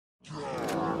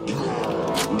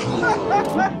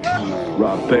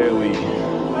Rob Bailey,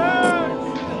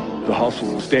 the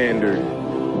hustle standard,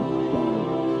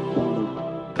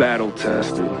 battle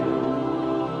tested.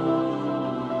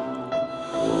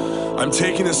 I'm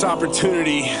taking this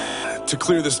opportunity to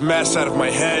clear this mess out of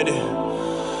my head,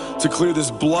 to clear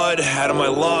this blood out of my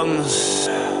lungs.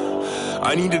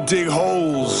 I need to dig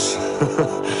holes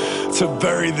to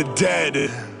bury the dead.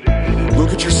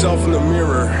 Look at yourself in the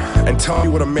mirror and tell me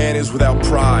what a man is without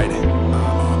pride.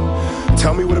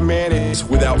 Tell me what a man is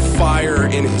without fire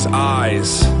in his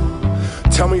eyes.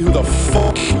 Tell me who the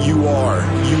fuck you are.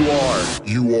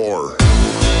 You are.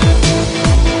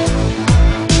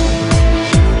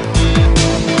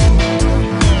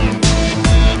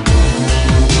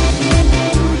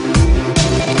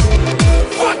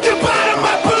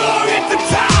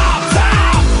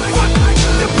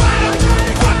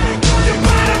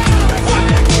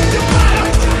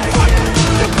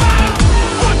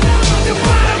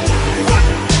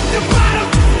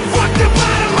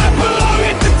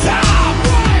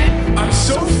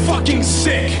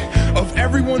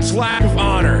 Everyone's lack of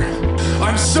honor.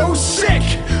 I'm so sick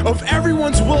of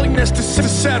everyone's willingness to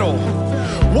settle.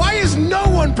 Why is no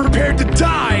one prepared to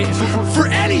die for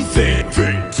anything?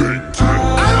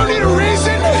 I don't need a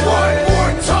reason. One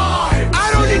more time. I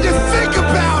don't need to think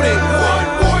about it. One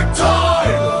more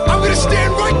time. I'm gonna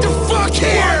stand right the fuck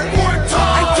here. One more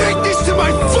time. And take this to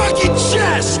my fucking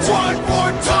chest. One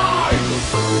more time.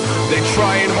 They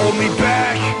try and hold me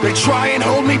back. They try and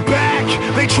hold me back.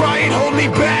 They try and hold me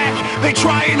back. They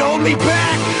try and hold me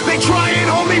back. They try and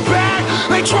hold me back.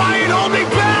 They try and hold me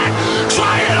back.